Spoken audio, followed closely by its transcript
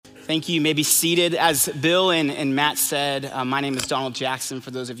Thank you. You may be seated. As Bill and Matt said, my name is Donald Jackson.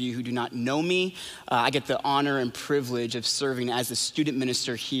 For those of you who do not know me, I get the honor and privilege of serving as the student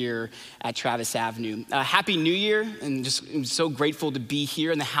minister here at Travis Avenue. Happy New Year, and I'm so grateful to be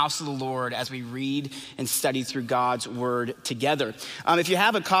here in the house of the Lord as we read and study through God's word together. If you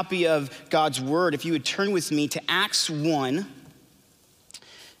have a copy of God's word, if you would turn with me to Acts 1,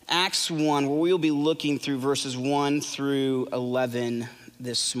 where we'll be looking through verses 1 through 11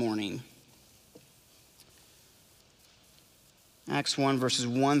 this morning. Acts 1, verses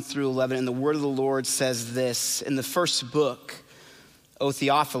 1 through 11, and the word of the Lord says this: in the first book, O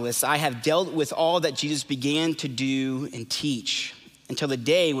Theophilus, I have dealt with all that Jesus began to do and teach until the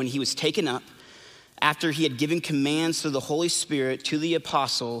day when he was taken up, after he had given commands through the Holy Spirit to the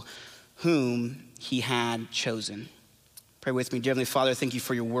apostle whom he had chosen. Pray with me. Dear Heavenly Father, thank you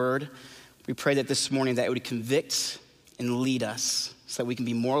for your word. We pray that this morning that it would convict and lead us so that we can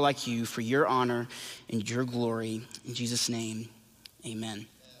be more like you for your honor and your glory. In Jesus' name, amen.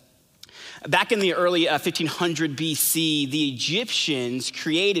 Back in the early 1500 BC, the Egyptians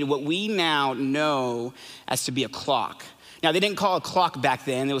created what we now know as to be a clock. Now, they didn't call it a clock back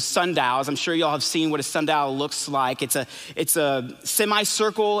then. It was sundials. I'm sure y'all have seen what a sundial looks like. It's a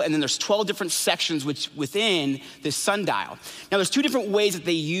semicircle, and then there's 12 different sections within this sundial. Now, there's two different ways that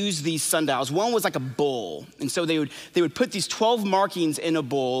they use these sundials. One was like a bowl, and so they would put these 12 markings in a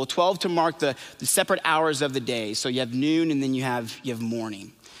bowl, 12 to mark the separate hours of the day. So you have noon, and then you have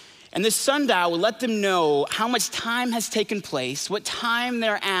morning. And this sundial would let them know how much time has taken place, what time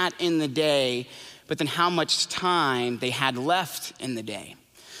they're at in the day, but then how much time they had left in the day.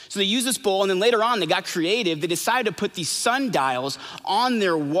 So they used this bowl, and then later on they got creative. They decided to put these sundials on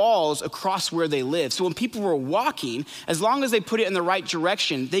their walls across where they lived. So when people were walking, as long as they put it in the right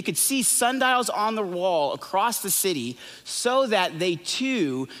direction, they could see sundials on the wall across the city so that they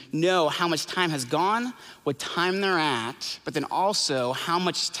too know how much time has gone, what time they're at, but then also how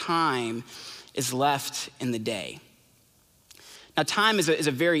much time is left in the day. Now, time is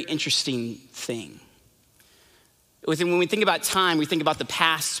a very interesting thing. When we think about time, we think about the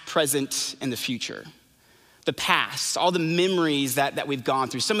past, present, and the future. The past, all the memories that we've gone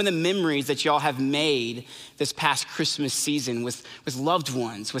through, some of the memories that y'all have made this past Christmas season with loved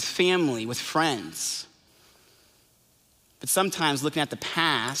ones, with family, with friends. But sometimes looking at the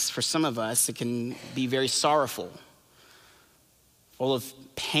past, for some of us, it can be very sorrowful, full of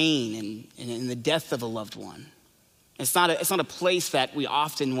pain and the death of a loved one. It's not a place that we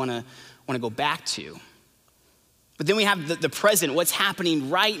often want to go back to. But then we have the present, what's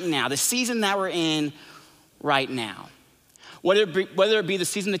happening right now, the season that we're in right now. Whether it be the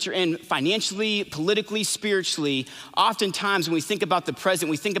season that you're in financially, politically, spiritually, oftentimes when we think about the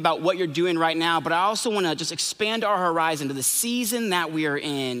present, we think about what you're doing right now, but I also want to just expand our horizon to the season that we are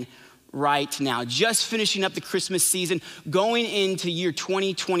in right now. Just finishing up the Christmas season, going into year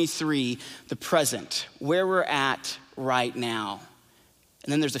 2023, the present, where we're at right now.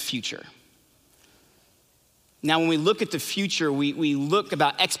 And then there's the future. Now, when we look at the future, we look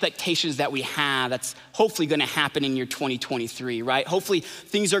about expectations that we have that's hopefully going to happen in year 2023, right? Hopefully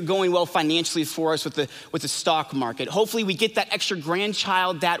things are going well financially for us with the stock market. Hopefully we get that extra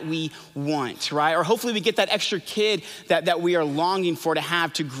grandchild that we want, right? Or hopefully we get that extra kid that we are longing for to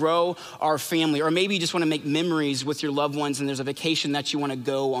have to grow our family. Or maybe you just want to make memories with your loved ones and there's a vacation that you want to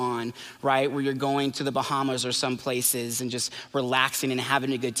go on, right? Where you're going to the Bahamas or some places and just relaxing and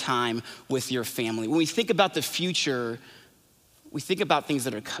having a good time with your family. When we think about the future, we think about things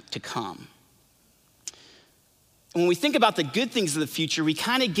that are to come. And when we think about the good things of the future, we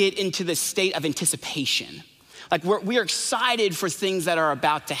kind of get into the state of anticipation. Like we are excited for things that are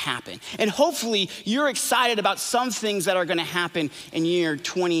about to happen. And hopefully you're excited about some things that are going to happen in year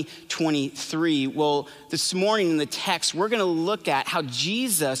 2023. Well, this morning in the text, we're going to look at how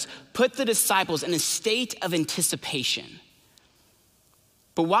Jesus put the disciples in a state of anticipation.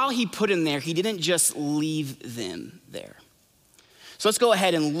 But while he put them there, he didn't just leave them there. So let's go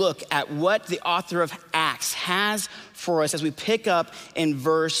ahead and look at what the author of Acts has for us as we pick up in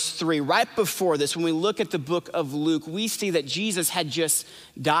verse 3. Right before this, when we look at the book of Luke, we see that Jesus had just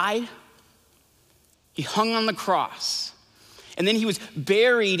died. He hung on the cross. And then he was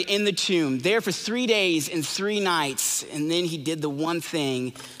buried in the tomb, there for 3 days and 3 nights. And then he did the one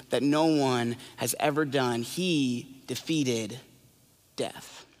thing that no one has ever done. He defeated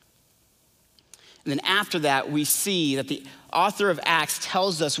death. And then after that, we see that the author of Acts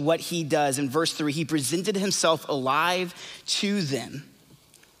tells us what he does. In verse 3, he presented himself alive to them.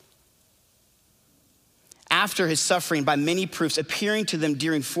 after his suffering by many proofs, appearing to them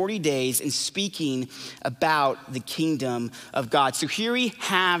during 40 days and speaking about the kingdom of God. So here we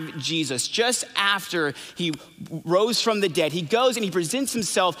have Jesus. Just after he rose from the dead, he goes and he presents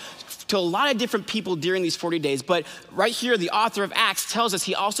himself to a lot of different people during these 40 days. But right here, the author of Acts tells us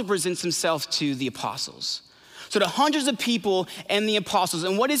he also presents himself to the apostles. So to hundreds of people and the apostles.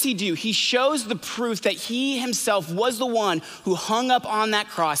 And what does he do? He shows the proof that he himself was the one who hung up on that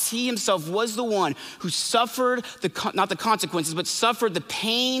cross. He himself was the one who suffered, not the consequences, but suffered the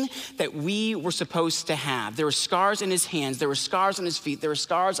pain that we were supposed to have. There were scars in his hands. There were scars on his feet. There were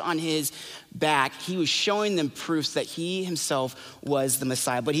scars on his back. He was showing them proofs that he himself was the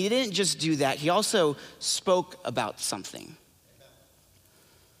Messiah. But he didn't just do that. He also spoke about something.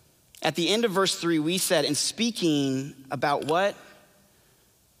 At the end of verse 3, we said, and speaking about what?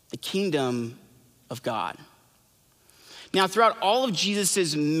 The kingdom of God. Now, throughout all of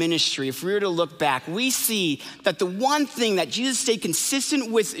Jesus' ministry, if we were to look back, we see that the one thing that Jesus stayed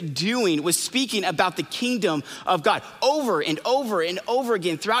consistent with doing was speaking about the kingdom of God over and over and over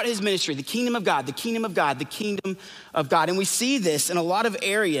again throughout his ministry. The kingdom of God, the kingdom of God, the kingdom of God. And we see this in a lot of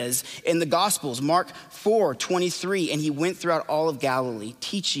areas in the Gospels. Mark 4:23, and he went throughout all of Galilee,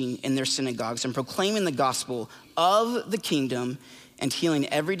 teaching in their synagogues and proclaiming the gospel of the kingdom and healing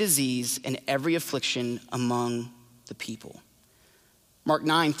every disease and every affliction among the people. Mark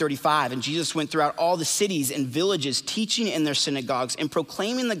 9:35, and Jesus went throughout all the cities and villages, teaching in their synagogues and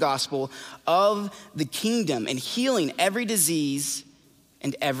proclaiming the gospel of the kingdom and healing every disease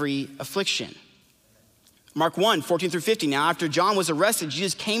and every affliction. Mark 1:14-50, now after John was arrested,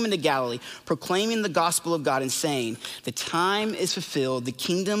 Jesus came into Galilee, proclaiming the gospel of God and saying, the time is fulfilled, the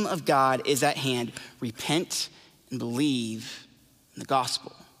kingdom of God is at hand. Repent and believe in the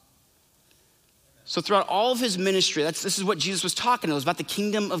gospel. So throughout all of his ministry, this is what Jesus was talking about. It was about the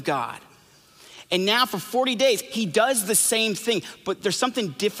kingdom of God. And now for 40 days, he does the same thing, but there's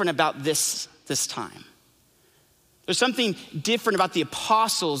something different about this time. There's something different about the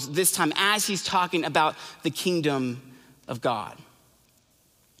apostles this time as he's talking about the kingdom of God.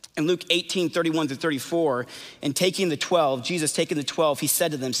 In Luke 18:31-34, and Jesus taking the 12, he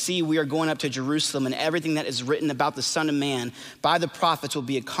said to them, see, we are going up to Jerusalem, and everything that is written about the Son of Man by the prophets will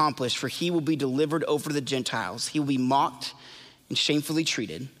be accomplished, for he will be delivered over to the Gentiles. He will be mocked and shamefully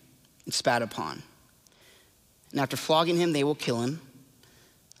treated and spat upon. And after flogging him, they will kill him.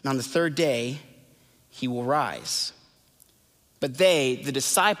 And on the third day, he will rise. But they, the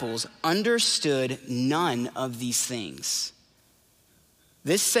disciples, understood none of these things.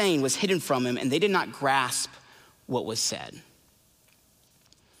 This saying was hidden from him, and they did not grasp what was said.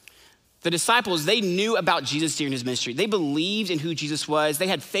 The disciples, they knew about Jesus during his ministry. They believed in who Jesus was. They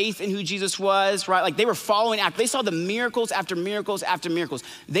had faith in who Jesus was, right? Like they were following after. They saw the miracles after miracles after miracles.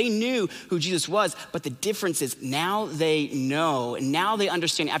 They knew who Jesus was, but the difference is now they know, and now they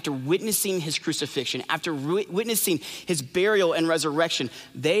understand after witnessing his crucifixion, after witnessing his burial and resurrection,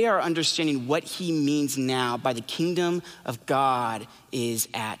 they are understanding what he means now by the kingdom of God is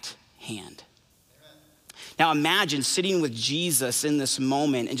at hand. Now imagine sitting with Jesus in this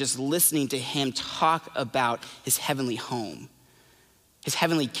moment and just listening to him talk about his heavenly home, his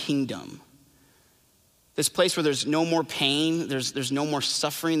heavenly kingdom. This place where there's no more pain, there's no more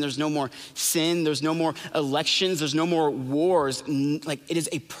suffering, there's no more sin, there's no more elections, there's no more wars. Like it is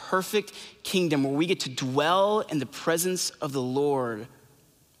a perfect kingdom where we get to dwell in the presence of the Lord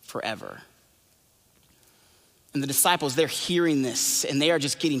forever. And the disciples, they're hearing this and they are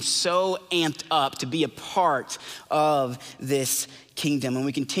just getting so amped up to be a part of this kingdom. And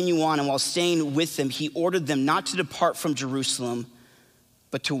we continue on, and while staying with them, he ordered them not to depart from Jerusalem,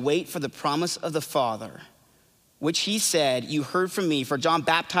 but to wait for the promise of the Father, which he said, you heard from me, for John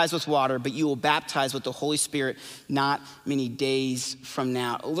baptized with water, but you will baptize with the Holy Spirit not many days from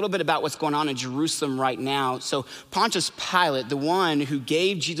now. A little bit about what's going on in Jerusalem right now. So Pontius Pilate, the one who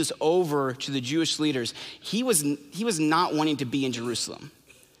gave Jesus over to the Jewish leaders, he was not wanting to be in Jerusalem.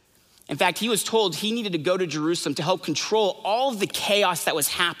 In fact, he was told he needed to go to Jerusalem to help control all of the chaos that was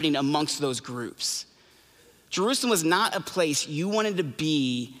happening amongst those groups. Jerusalem was not a place you wanted to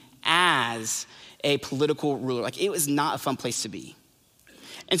be as a political ruler. Like it was not a fun place to be.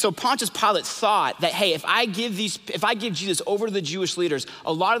 And so Pontius Pilate thought that, hey, if I give Jesus over to the Jewish leaders,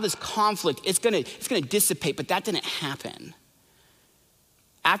 a lot of this conflict, it's gonna dissipate, but that didn't happen.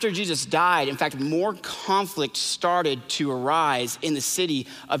 After Jesus died, in fact, more conflict started to arise in the city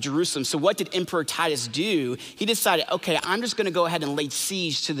of Jerusalem. So what did Emperor Titus do? He decided, okay, I'm just gonna go ahead and lay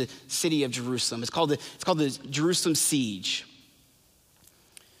siege to the city of Jerusalem. It's called the Jerusalem siege.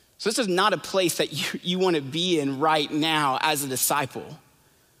 So this is not a place that you want to be in right now as a disciple.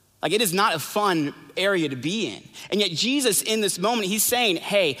 Like, it is not a fun area to be in. And yet Jesus, in this moment, he's saying,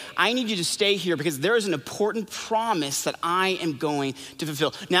 hey, I need you to stay here because there is an important promise that I am going to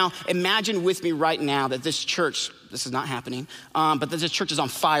fulfill. Now, imagine with me right now that this church, this is not happening, but that this church is on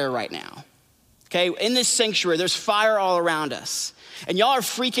fire right now. Okay, in this sanctuary, there's fire all around us. And y'all are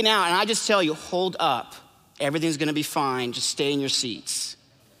freaking out, and I just tell you, hold up. Everything's gonna be fine, just stay in your seats.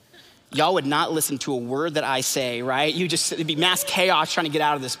 Y'all would not listen to a word that I say, right? It'd be mass chaos trying to get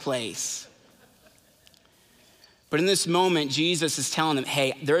out of this place. But in this moment, Jesus is telling them,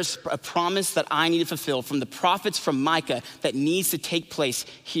 hey, there's a promise that I need to fulfill from the prophets from Micah that needs to take place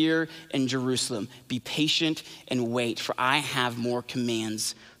here in Jerusalem. Be patient and wait, for I have more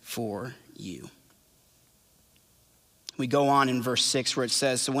commands for you. We go on in verse 6 where it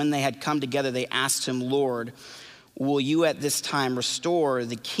says, so when they had come together, they asked him, Lord, will you at this time restore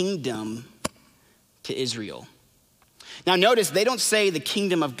the kingdom to Israel? Now notice, they don't say the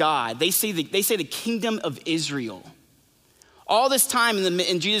kingdom of God. They say the kingdom of Israel. All this time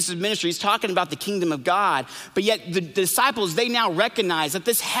in Jesus' ministry, he's talking about the kingdom of God, but yet the disciples, they now recognize that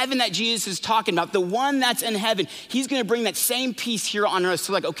this heaven that Jesus is talking about, the one that's in heaven, he's gonna bring that same peace here on earth.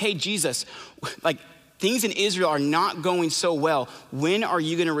 So like, okay, Jesus, like, things in Israel are not going so well. When are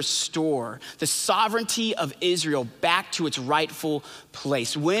you gonna restore the sovereignty of Israel back to its rightful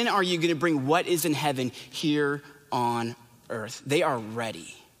place? When are you gonna bring what is in heaven here on earth? They are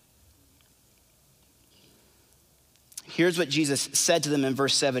ready. Here's what Jesus said to them in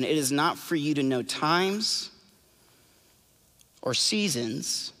verse 7. It is not for you to know times or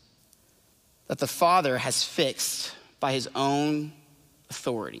seasons that the Father has fixed by his own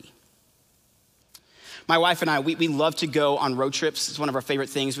authority. My wife and I, we love to go on road trips. It's one of our favorite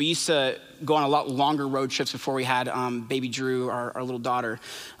things. We used to go on a lot longer road trips before we had baby Drew, our little daughter.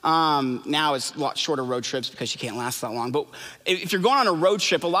 Now it's a lot shorter road trips because she can't last that long. But if you're going on a road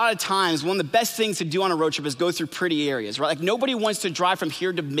trip, a lot of times, one of the best things to do on a road trip is go through pretty areas, right? Like nobody wants to drive from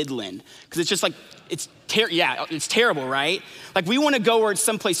here to Midland because it's just like, it's terrible, right? Like we want to go where it's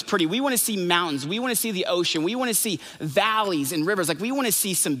someplace pretty. We want to see mountains. We want to see the ocean. We want to see valleys and rivers. Like we want to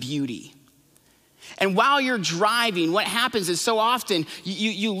see some beauty. And while you're driving, what happens is so often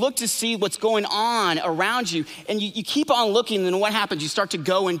you look to see what's going on around you and you keep on looking, and then what happens? You start to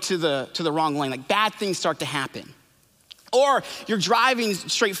go into the wrong lane, like bad things start to happen. Or you're driving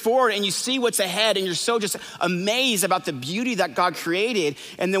straight forward and you see what's ahead and you're so just amazed about the beauty that God created.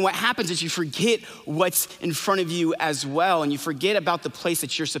 And then what happens is you forget what's in front of you as well, and you forget about the place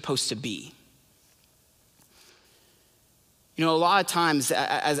that you're supposed to be. You know, a lot of times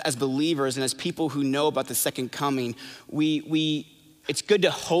as believers and as people who know about the second coming, it's good to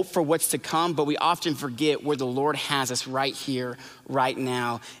hope for what's to come, but we often forget where the Lord has us right here, right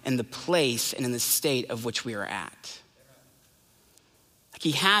now, in the place and in the state of which we are at. Like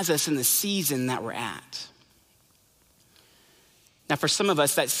he has us in the season that we're at. Now, for some of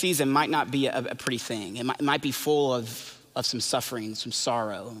us, that season might not be a pretty thing. It might be full of some suffering, some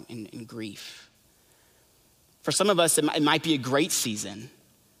sorrow and grief. For some of us, it might be a great season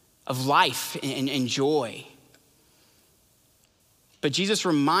of life and joy. But Jesus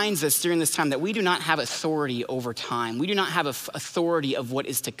reminds us during this time that we do not have authority over time. We do not have authority of what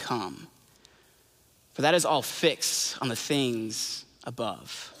is to come. For that is all fixed on the things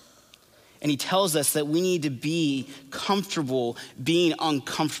above. And he tells us that we need to be comfortable being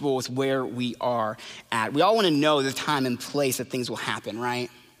uncomfortable with where we are at. We all want to know the time and place that things will happen, right?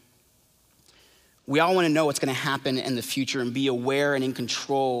 We all want to know what's going to happen in the future and be aware and in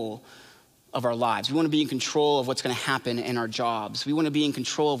control of our lives. We want to be in control of what's going to happen in our jobs. We want to be in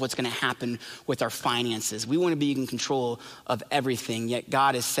control of what's going to happen with our finances. We want to be in control of everything. Yet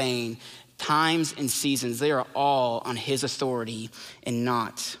God is saying times and seasons, they are all on his authority and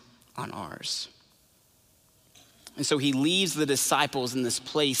not on ours. And so he leaves the disciples in this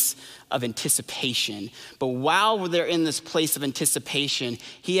place of anticipation. But while they're in this place of anticipation,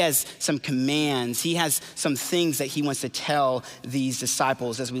 he has some commands. He has some things that he wants to tell these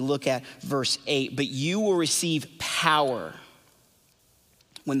disciples as we look at verse 8. But you will receive power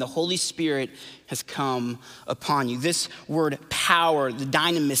when the Holy Spirit has come upon you. This word power, the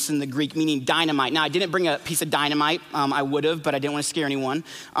dynamis in the Greek, meaning dynamite. Now, I didn't bring a piece of dynamite. I would have, but I didn't want to scare anyone.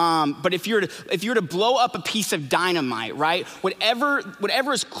 But if you're to blow up a piece of dynamite, right?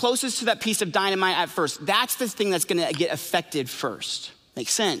 Whatever is closest to that piece of dynamite at first, that's the thing that's going to get affected first.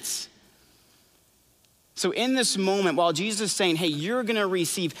 Makes sense? So in this moment, while Jesus is saying, hey, you're gonna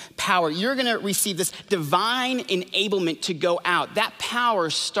receive power, you're gonna receive this divine enablement to go out, that power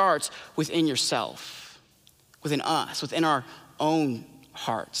starts within yourself, within us, within our own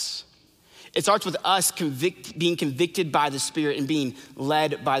hearts. It starts with us being convicted by the Spirit and being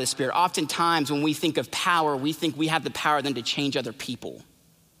led by the Spirit. Oftentimes when we think of power, we think we have the power then to change other people.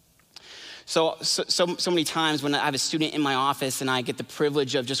 So many times when I have a student in my office and I get the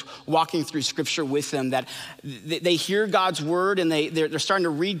privilege of just walking through scripture with them, that they hear God's word and they're starting to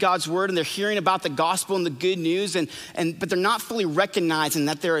read God's word and they're hearing about the gospel and the good news, but they're not fully recognizing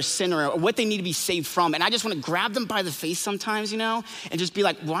that they're a sinner or what they need to be saved from. And I just want to grab them by the face sometimes, and just be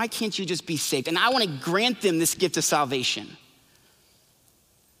like, why can't you just be saved? And I want to grant them this gift of salvation.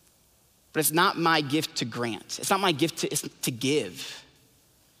 But it's not my gift to grant. It's not my gift to give.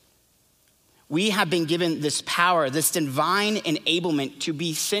 We have been given this power, this divine enablement to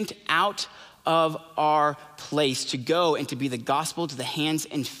be sent out of our place, to go and to be the gospel to the hands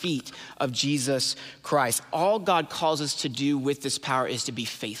and feet of Jesus Christ. All God calls us to do with this power is to be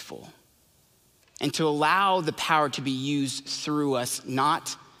faithful and to allow the power to be used through us,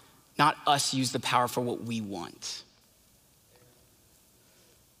 not us use the power for what we want.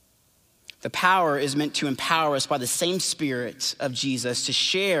 The power is meant to empower us by the same Spirit of Jesus to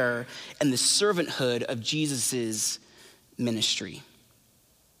share in the servanthood of Jesus's ministry.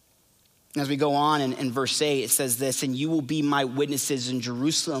 As we go on in verse 8, it says this, and you will be my witnesses in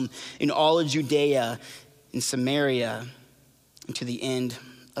Jerusalem, in all of Judea, in Samaria, and to the end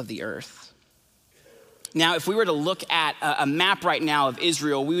of the earth. Now, if we were to look at a map right now of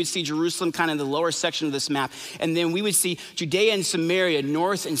Israel, we would see Jerusalem kind of in the lower section of this map, and then we would see Judea and Samaria,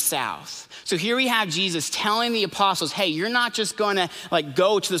 north and south. So here we have Jesus telling the apostles, hey, you're not just going to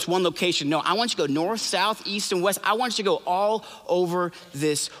go to this one location. No, I want you to go north, south, east, and west. I want you to go all over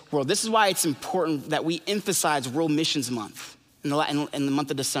this world. This is why it's important that we emphasize World Missions Month in the month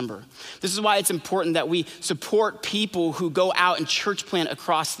of December. This is why it's important that we support people who go out and church plant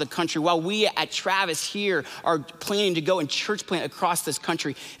across the country. While we at Travis here are planning to go and church plant across this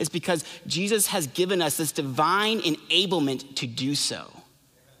country, it's because Jesus has given us this divine enablement to do so.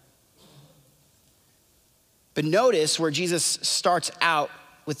 But notice where Jesus starts out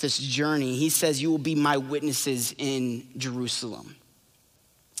with this journey. He says, you will be my witnesses in Jerusalem.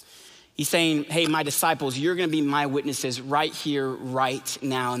 He's saying, hey, my disciples, you're gonna be my witnesses right here, right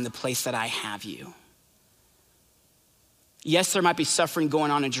now in the place that I have you. Yes, there might be suffering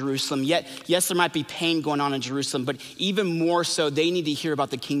going on in Jerusalem. Yes, there might be pain going on in Jerusalem, but even more so, they need to hear about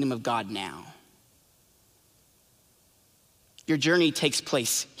the kingdom of God now. Your journey takes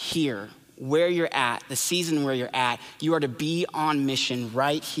place here, where you're at, the season where you're at. You are to be on mission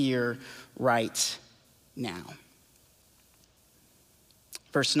right here, right now.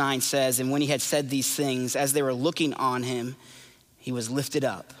 Verse 9 says, and when he had said these things, as they were looking on him, he was lifted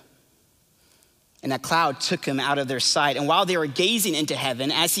up. And a cloud took him out of their sight. And while they were gazing into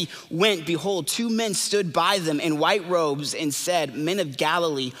heaven, as he went, behold, two men stood by them in white robes and said, men of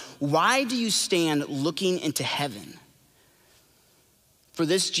Galilee, why do you stand looking into heaven? For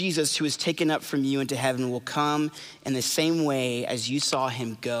this Jesus who is taken up from you into heaven will come in the same way as you saw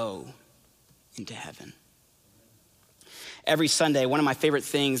him go into heaven. Every Sunday, one of my favorite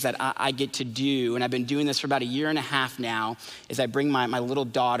things that I get to do, and I've been doing this for about 1.5 years now, is I bring my little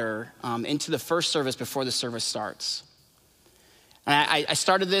daughter into the first service before the service starts. And I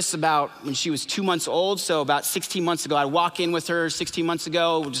started this about when she was 2 months old, so about 16 months ago. I'd walk in with her 16 months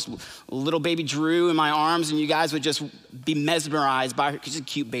ago, just little baby Drew in my arms, and you guys would just be mesmerized by her. She's a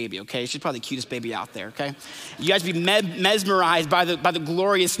cute baby, okay? She's probably the cutest baby out there, okay? You guys would be mesmerized by the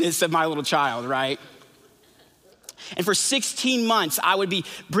gloriousness of my little child, right? And for 16 months, I would be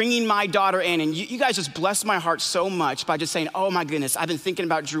bringing my daughter in. And you guys just blessed my heart so much by just saying, oh my goodness, I've been thinking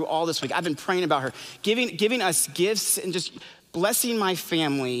about Drew all this week. I've been praying about her, giving us gifts and just blessing my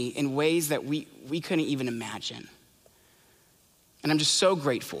family in ways that we couldn't even imagine. And I'm just so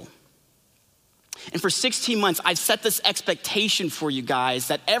grateful. And for 16 months, I've set this expectation for you guys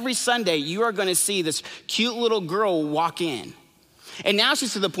that every Sunday you are gonna see this cute little girl walk in. And now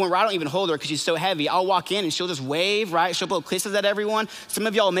she's to the point where I don't even hold her because she's so heavy. I'll walk in and she'll just wave, right? She'll blow kisses at everyone. Some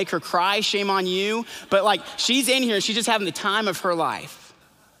of y'all will make her cry, shame on you. But she's in here and she's just having the time of her life.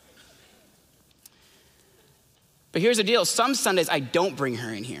 But here's the deal. Some Sundays I don't bring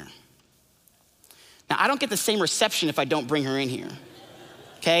her in here. Now I don't get the same reception if I don't bring her in here.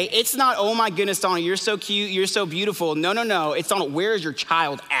 Okay, it's not, oh my goodness, Donna, you're so cute, you're so beautiful. No. It's Donna, where is your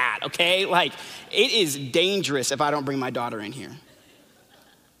child at, okay? It is dangerous if I don't bring my daughter in here.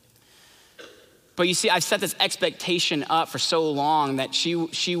 But you see, I've set this expectation up for so long that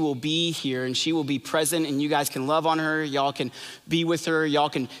she will be here and she will be present and you guys can love on her, y'all can be with her, y'all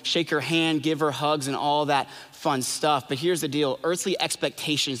can shake her hand, give her hugs and all that fun stuff. But here's the deal, earthly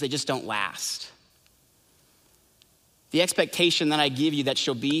expectations, they just don't last. The expectation that I give you that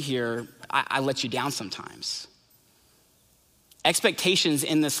she'll be here, I let you down sometimes. Expectations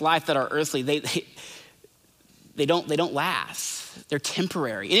in this life that are earthly, they don't last. They're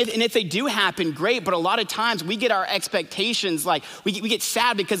temporary. And if they do happen, great, but a lot of times we get our expectations, like we get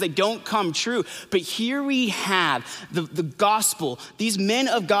sad because they don't come true. But here we have the gospel, these men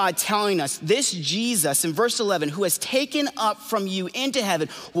of God telling us this Jesus in verse 11, who has taken up from you into heaven,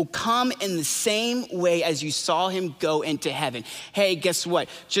 will come in the same way as you saw him go into heaven. Hey, guess what?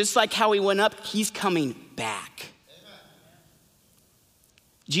 Just like how he went up, he's coming back.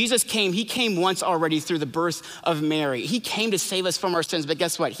 Jesus came, he came once already through the birth of Mary. He came to save us from our sins, but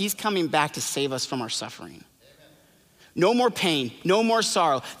guess what? He's coming back to save us from our suffering. No more pain, no more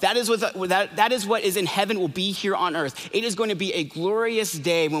sorrow. That is what is in heaven will be here on earth. It is going to be a glorious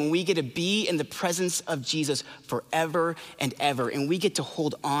day when we get to be in the presence of Jesus forever and ever, and we get to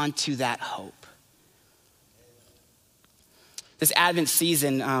hold on to that hope. This Advent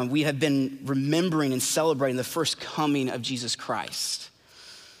season, we have been remembering and celebrating the first coming of Jesus Christ.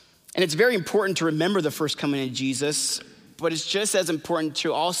 And it's very important to remember the first coming of Jesus, but it's just as important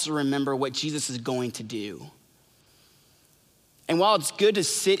to also remember what Jesus is going to do. And while it's good to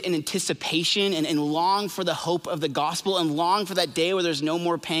sit in anticipation and long for the hope of the gospel and long for that day where there's no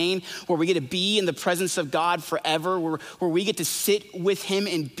more pain, where we get to be in the presence of God forever, where we get to sit with him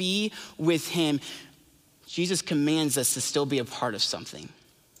and be with him, Jesus commands us to still be a part of something.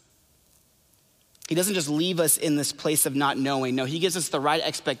 He doesn't just leave us in this place of not knowing. No, he gives us the right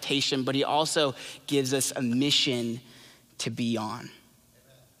expectation, but he also gives us a mission to be on.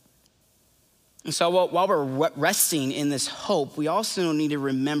 And so while we're resting in this hope, we also need to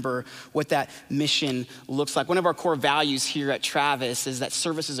remember what that mission looks like. One of our core values here at Travis is that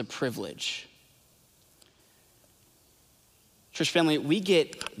service is a privilege. Church family, we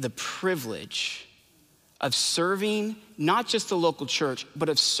get the privilege of serving not just the local church, but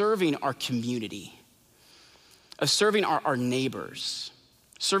of serving our community, of serving our neighbors,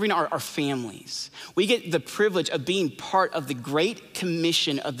 serving our families. We get the privilege of being part of the great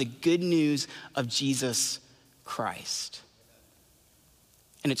commission of the good news of Jesus Christ.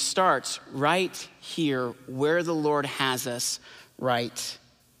 And it starts right here where the Lord has us right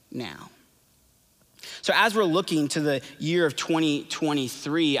now. So as we're looking to the year of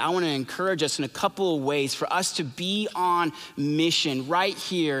 2023, I want to encourage us in a couple of ways for us to be on mission right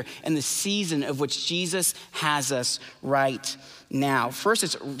here in the season of which Jesus has us right now. First,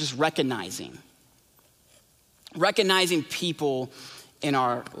 it's just recognizing people in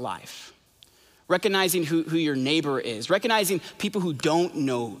our life, recognizing who your neighbor is, recognizing people who don't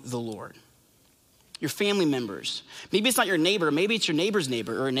know the Lord. Your family members. Maybe it's not your neighbor, maybe it's your neighbor's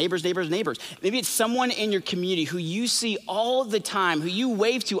neighbor or a neighbor's neighbor's neighbors. Maybe it's someone in your community who you see all the time, who you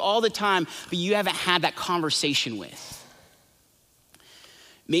wave to all the time, but you haven't had that conversation with.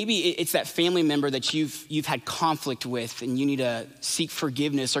 Maybe it's that family member that you've had conflict with and you need to seek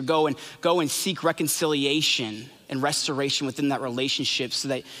forgiveness or go and seek reconciliation and restoration within that relationship so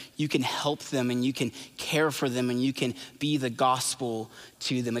that you can help them and you can care for them and you can be the gospel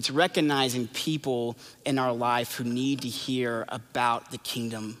to them. It's recognizing people in our life who need to hear about the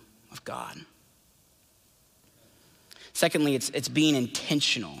kingdom of God. Secondly, it's being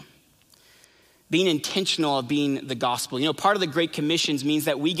intentional. Being intentional of being the gospel. You know, part of the Great Commissions means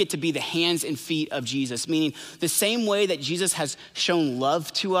that we get to be the hands and feet of Jesus, meaning the same way that Jesus has shown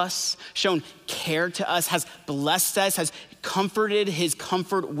love to us, shown care to us, has blessed us, has comforted his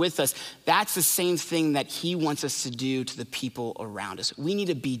comfort with us. That's the same thing that he wants us to do to the people around us. We need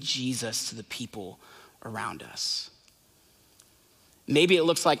to be Jesus to the people around us. Maybe it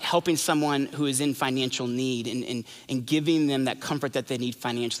looks like helping someone who is in financial need and giving them that comfort that they need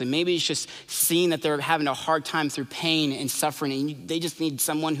financially. Maybe it's just seeing that they're having a hard time through pain and suffering and they just need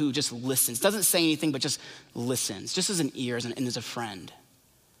someone who just listens. Doesn't say anything, but just listens, just as an ear and as a friend.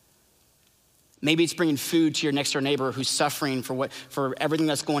 Maybe it's bringing food to your next door neighbor who's suffering for everything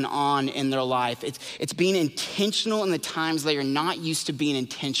that's going on in their life. It's being intentional in the times they are not used to being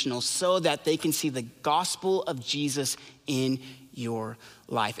intentional so that they can see the gospel of Jesus in your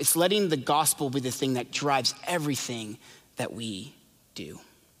life. It's letting the gospel be the thing that drives everything that we do.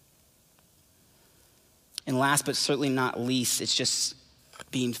 And last but certainly not least, it's just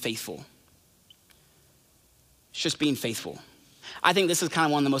being faithful. It's just being faithful. I think this is kind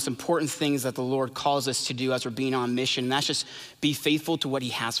of one of the most important things that the Lord calls us to do as we're being on mission, and that's just be faithful to what he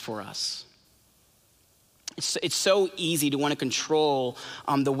has for us. It's so easy to want to control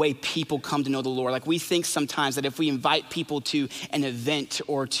the way people come to know the Lord. Like we think sometimes that if we invite people to an event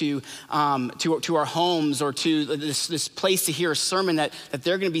or to our homes or to this place to hear a sermon, that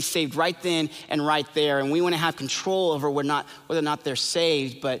they're going to be saved right then and right there. And we want to have control over whether or not they're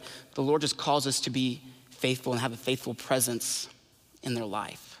saved. But the Lord just calls us to be faithful and have a faithful presence in their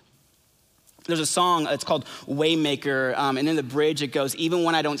life. There's a song, it's called Waymaker, and in the bridge it goes, even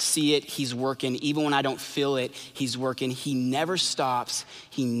when I don't see it, he's working. Even when I don't feel it, he's working. He never stops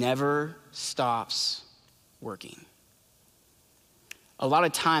working. A lot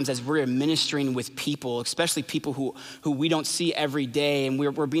of times as we're ministering with people, especially people who we don't see every day and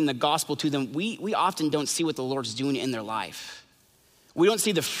we're being the gospel to them, we often don't see what the Lord's doing in their life. We don't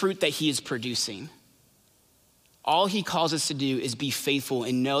see the fruit that he is producing. All he calls us to do is be faithful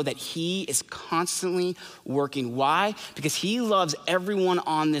and know that he is constantly working. Why? Because he loves everyone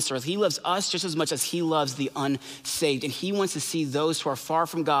on this earth. He loves us just as much as he loves the unsaved. And he wants to see those who are far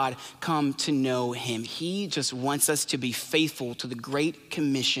from God come to know him. He just wants us to be faithful to the great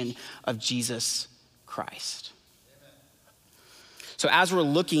commission of Jesus Christ. Amen. So as we're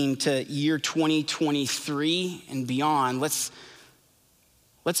looking to year 2023 and beyond, let's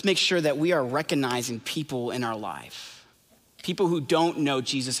make sure that we are recognizing people in our life, people who don't know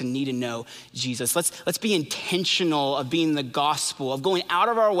Jesus and need to know Jesus. Let's be intentional of being the gospel, of going out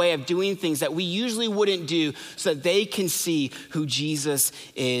of our way of doing things that we usually wouldn't do so that they can see who Jesus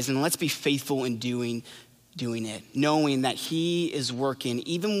is. And let's be faithful in doing it, knowing that he is working.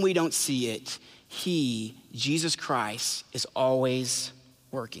 Even when we don't see it, he, Jesus Christ, is always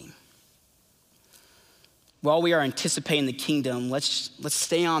working. While we are anticipating the kingdom, let's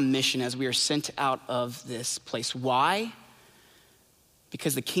stay on mission as we are sent out of this place. Why?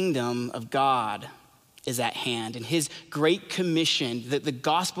 Because the kingdom of God is at hand, and his great commission, the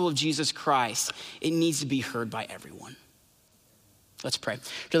gospel of Jesus Christ, it needs to be heard by everyone. Let's pray.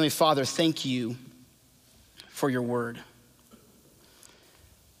 Heavenly Father, thank you for your word.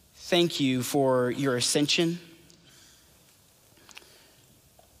 Thank you for your ascension.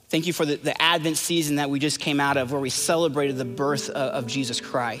 Thank you for the Advent season that we just came out of, where we celebrated the birth of Jesus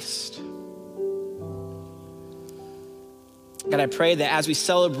Christ. God, I pray that as we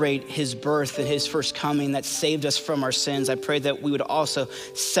celebrate his birth and his first coming that saved us from our sins, I pray that we would also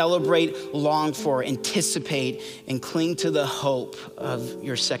celebrate, long for, anticipate, and cling to the hope of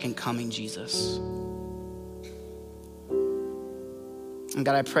your second coming, Jesus. And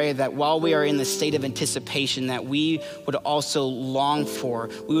God, I pray that while we are in the state of anticipation, that we would also long for,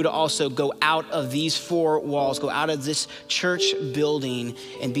 we would also go out of these four walls, go out of this church building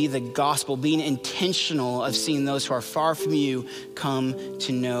and be the gospel, being intentional of seeing those who are far from you come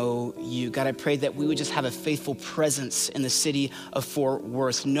to know you. God, I pray that we would just have a faithful presence in the city of Fort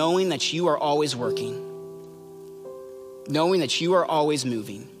Worth, knowing that you are always working, knowing that you are always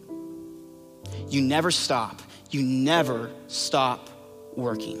moving. You never stop. You never stop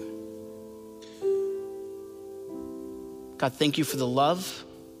working. God, thank you for the love,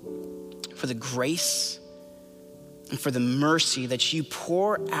 for the grace, and for the mercy that you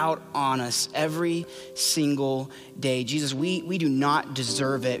pour out on us every single day. Jesus, we do not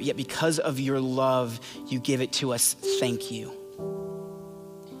deserve it, yet because of your love, you give it to us. Thank you.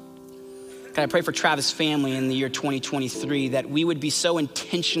 God, I pray for Travis family in the year 2023 that we would be so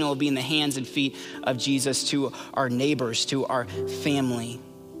intentional of being the hands and feet of Jesus to our neighbors, to our family.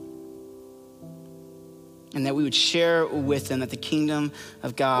 And that we would share with them that the kingdom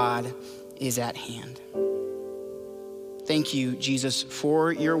of God is at hand. Thank you, Jesus,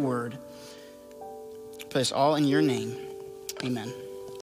 for your word. Put us all in your name. Amen.